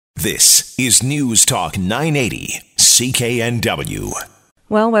This is News Talk 980 CKNW.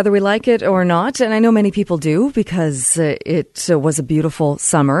 Well, whether we like it or not, and I know many people do because it was a beautiful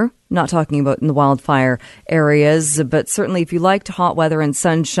summer, not talking about in the wildfire areas, but certainly if you liked hot weather and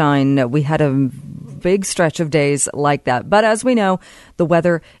sunshine, we had a big stretch of days like that. But as we know, the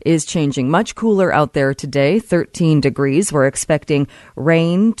weather is changing. Much cooler out there today, 13 degrees. We're expecting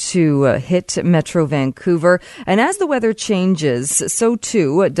rain to hit Metro Vancouver. And as the weather changes, so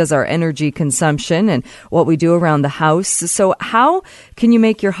too does our energy consumption and what we do around the house. So how can you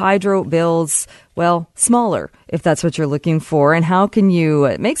make your hydro bills, well, smaller, if that's what you're looking for? And how can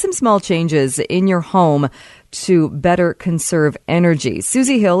you make some small changes in your home to better conserve energy?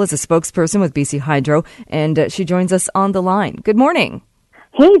 Susie Hill is a spokesperson with BC Hydro, and she joins us on the line. Good morning.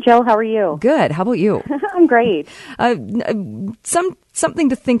 Hey, Jill, how are you? Good. How about you? I'm great. Something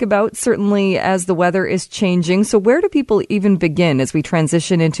to think about, certainly, as the weather is changing. So where do people even begin as we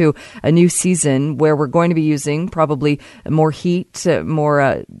transition into a new season where we're going to be using probably more heat,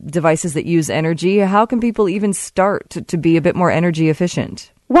 more devices that use energy? How can people even start to be a bit more energy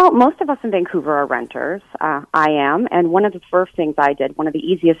efficient? Well, most of us in Vancouver are renters. I am. And one of the first things I did, one of the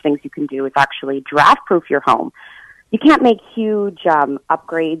easiest things you can do is actually draft-proof your home. You can't make huge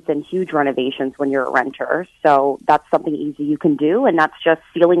upgrades and huge renovations when you're a renter, so that's something easy you can do, and that's just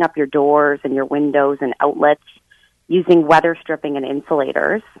sealing up your doors and your windows and outlets using weather stripping and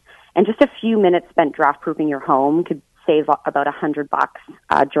insulators. And just a few minutes spent draft-proofing your home could save about $100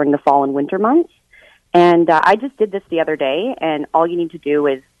 during the fall and winter months. And I just did this the other day, and all you need to do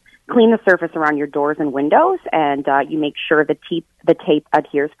is clean the surface around your doors and windows, and you make sure the tape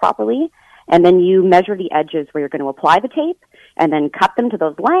adheres properly. And then you measure the edges where you're going to apply the tape, and then cut them to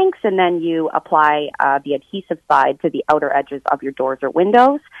those lengths, and then you apply the adhesive side to the outer edges of your doors or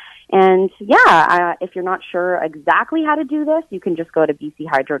windows. And if you're not sure exactly how to do this, you can just go to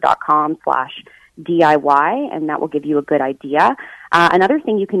bchydro.com/DIY, and that will give you a good idea. Another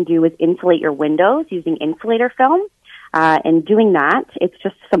thing you can do is insulate your windows using insulator film. And doing that, it's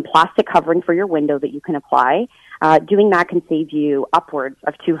just some plastic covering for your window that you can apply. Doing that can save you upwards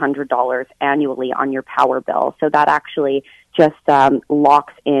of $200 annually on your power bill. So that actually just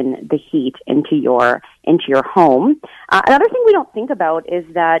locks in the heat into your home. Another thing we don't think about is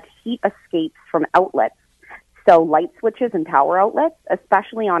that heat escapes from outlets. So light switches and power outlets,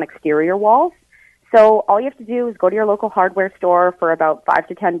 especially on exterior walls. So all you have to do is go to your local hardware store for about $5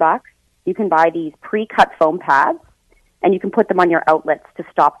 to $10. You can buy these pre-cut foam pads, and you can put them on your outlets to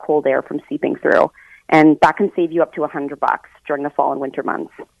stop cold air from seeping through. And that can save you up to $100 during the fall and winter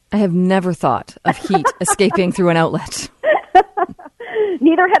months. I have never thought of heat escaping through an outlet.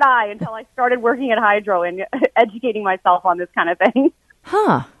 Neither had I until I started working at Hydro and educating myself on this kind of thing.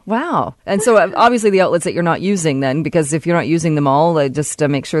 Huh. Wow. And so obviously the outlets that you're not using then, because if you're not using them all, just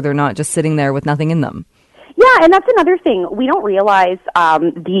make sure they're not just sitting there with nothing in them. Yeah, and that's another thing. We don't realize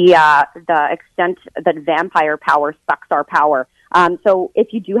the extent that vampire power sucks our power. So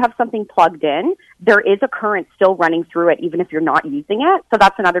if you do have something plugged in, there is a current still running through it, even if you're not using it. So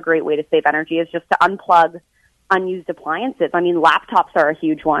that's another great way to save energy, is just to unplug unused appliances. I mean, laptops are a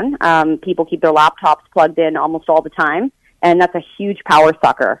huge one. People keep their laptops plugged in almost all the time, and that's a huge power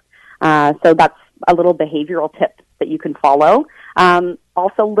sucker. So that's a little behavioral tip that you can follow.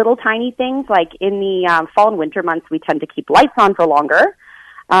 Also, little tiny things like in the fall and winter months, we tend to keep lights on for longer.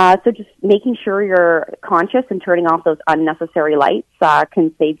 So just making sure you're conscious and turning off those unnecessary lights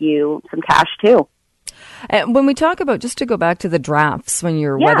can save you some cash too. And when we talk about, just to go back to the drafts, when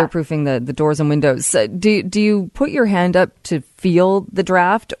you're weatherproofing the doors and windows, do you put your hand up to feel the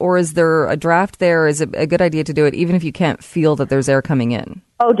draft, or is there a draft there? Is it a good idea to do it even if you can't feel that there's air coming in?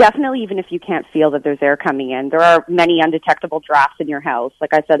 Oh, definitely, even if you can't feel that there's air coming in. There are many undetectable drafts in your house.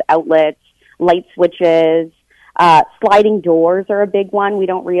 Like I said, outlets, light switches, sliding doors are a big one. We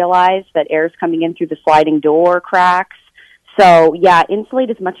don't realize that air's coming in through the sliding door cracks. So, yeah, insulate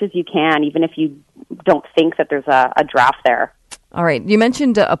as much as you can, even if you don't think that there's a draft there. All right. You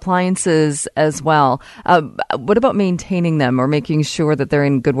mentioned appliances as well. What about maintaining them or making sure that they're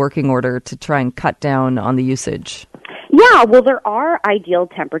in good working order to try and cut down on the usage? Yeah, well, there are ideal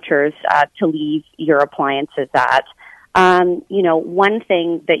temperatures to leave your appliances at. One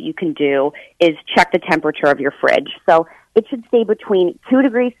thing that you can do is check the temperature of your fridge. So it should stay between 2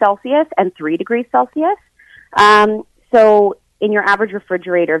 degrees Celsius and 3 degrees Celsius. So in your average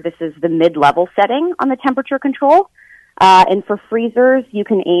refrigerator, this is the mid-level setting on the temperature control. And for freezers, you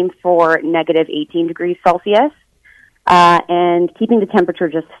can aim for negative 18 degrees Celsius. And keeping the temperature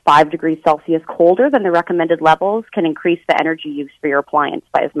just 5 degrees Celsius colder than the recommended levels can increase the energy use for your appliance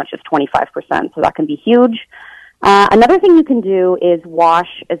by as much as 25%. So that can be huge. Another thing you can do is wash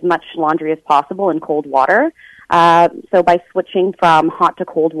as much laundry as possible in cold water. So by switching from hot to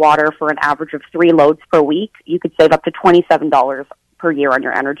cold water for an average of 3 loads per week, you could save up to $27 per year on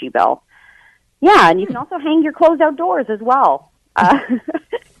your energy bill. Yeah, and you can also hang your clothes outdoors as well.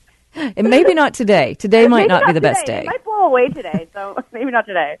 And maybe not today. Today might not be the best day. It might blow away today, so maybe not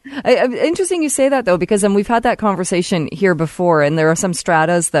today. Interesting you say that, though, because we've had that conversation here before, and there are some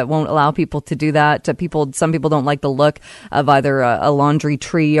stratas that won't allow people to do that. Some people don't like the look of either a laundry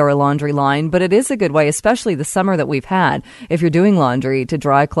tree or a laundry line, but it is a good way, especially the summer that we've had, if you're doing laundry, to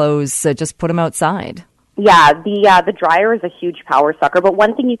dry clothes, just put them outside. Yeah, the dryer is a huge power sucker, but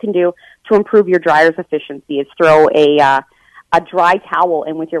one thing you can do to improve your dryer's efficiency is throw a dry towel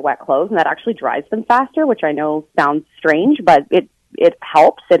in with your wet clothes, and that actually dries them faster, which I know sounds strange, but it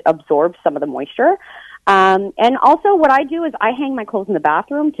helps. It absorbs some of the moisture. And also what I do is I hang my clothes in the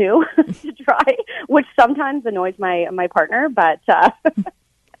bathroom, too, to dry, which sometimes annoys my partner, but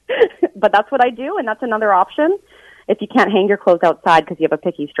but that's what I do, and that's another option if you can't hang your clothes outside because you have a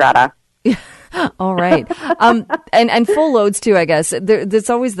picky strata. All right. And full loads too, I guess. There's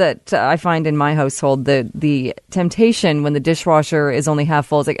always that I find in my household, the temptation when the dishwasher is only half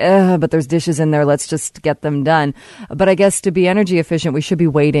full. It's like, but there's dishes in there. Let's just get them done. But I guess to be energy efficient, we should be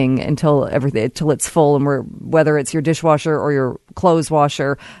waiting until it's full, and whether it's your dishwasher or your clothes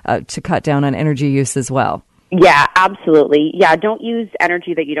washer, to cut down on energy use as well. Yeah, absolutely. Yeah, don't use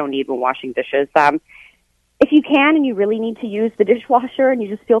energy that you don't need when washing dishes. If you can and you really need to use the dishwasher and you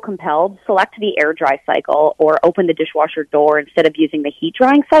just feel compelled, select the air dry cycle or open the dishwasher door instead of using the heat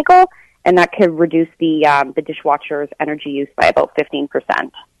drying cycle, and that could reduce the dishwasher's energy use by about 15%.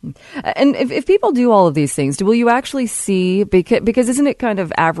 And if people do all of these things, will you actually see, because isn't it kind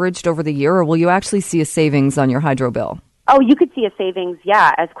of averaged over the year, or will you actually see a savings on your hydro bill? Oh, you could see a savings,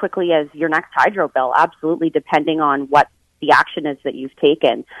 as quickly as your next hydro bill, absolutely, depending on what the action is that you've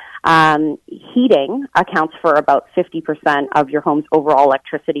taken. Heating accounts for about 50% of your home's overall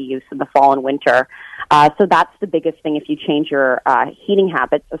electricity use in the fall and winter. So that's the biggest thing if you change your heating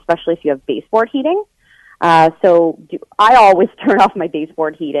habits, especially if you have baseboard heating. I always turn off my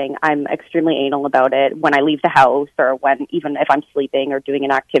baseboard heating. I'm extremely anal about it when I leave the house, or even if I'm sleeping or doing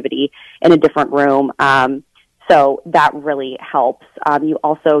an activity in a different room. So that really helps. You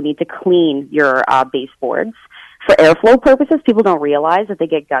also need to clean your baseboards. For airflow purposes, people don't realize that they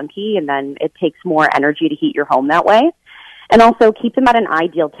get gunky, and then it takes more energy to heat your home that way. And also keep them at an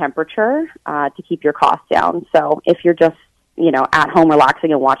ideal temperature to keep your costs down. So if you're just, at home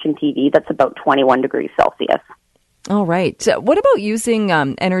relaxing and watching TV, that's about 21 degrees Celsius. All right. What about using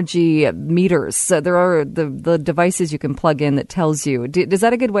energy meters? There are the devices you can plug in that tells you. Is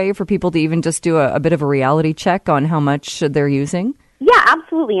that a good way for people to even just do a bit of a reality check on how much they're using? Yeah,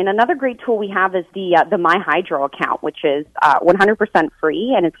 absolutely. And another great tool we have is the My Hydro account, which is 100%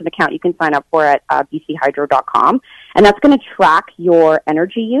 free, and it's an account you can sign up for at bchydro.com. And that's going to track your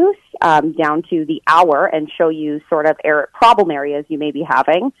energy use down to the hour and show you sort of problem areas you may be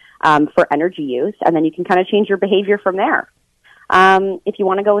having for energy use, and then you can kind of change your behavior from there. If you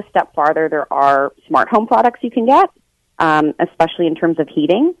want to go a step farther, there are smart home products you can get, especially in terms of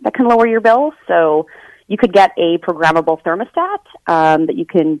heating, that can lower your bills. So you could get a programmable thermostat that you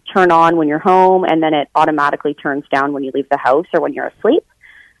can turn on when you're home, and then it automatically turns down when you leave the house or when you're asleep.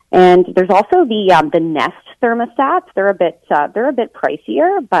 And there's also the Nest thermostats. They're a bit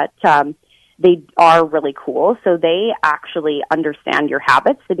pricier, but they are really cool. So they actually understand your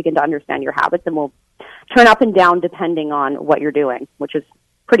habits. They begin to understand your habits and will turn up and down depending on what you're doing, which is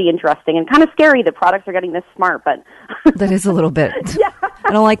pretty interesting and kind of scary that products are getting this smart, but that is a little bit. Yeah.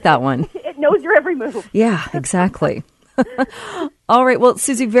 I don't like that one. It knows your every move. Yeah, exactly. All right. Well,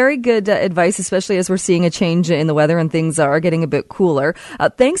 Susie, very good advice, especially as we're seeing a change in the weather and things are getting a bit cooler.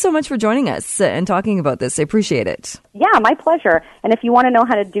 Thanks so much for joining us and talking about this. I appreciate it. Yeah, my pleasure. And if you want to know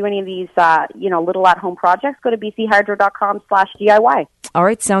how to do any of these, little at-home projects, go to bchydro.com/DIY. All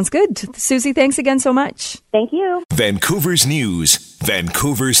right. Sounds good. Susie, thanks again so much. Thank you. Vancouver's News,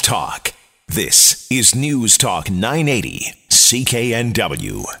 Vancouver's Talk. This is News Talk 980,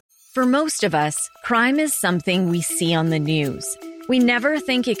 CKNW. For most of us, crime is something we see on the news. We never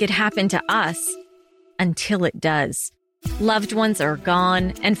think it could happen to us until it does. Loved ones are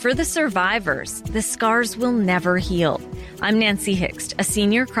gone, and for the survivors, the scars will never heal. I'm Nancy Hixt, a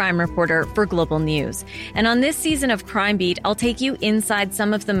senior crime reporter for Global News. And on this season of Crime Beat, I'll take you inside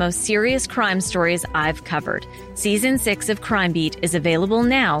some of the most serious crime stories I've covered. Season 6 of Crime Beat is available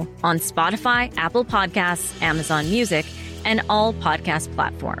now on Spotify, Apple Podcasts, Amazon Music, and all podcast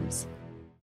platforms.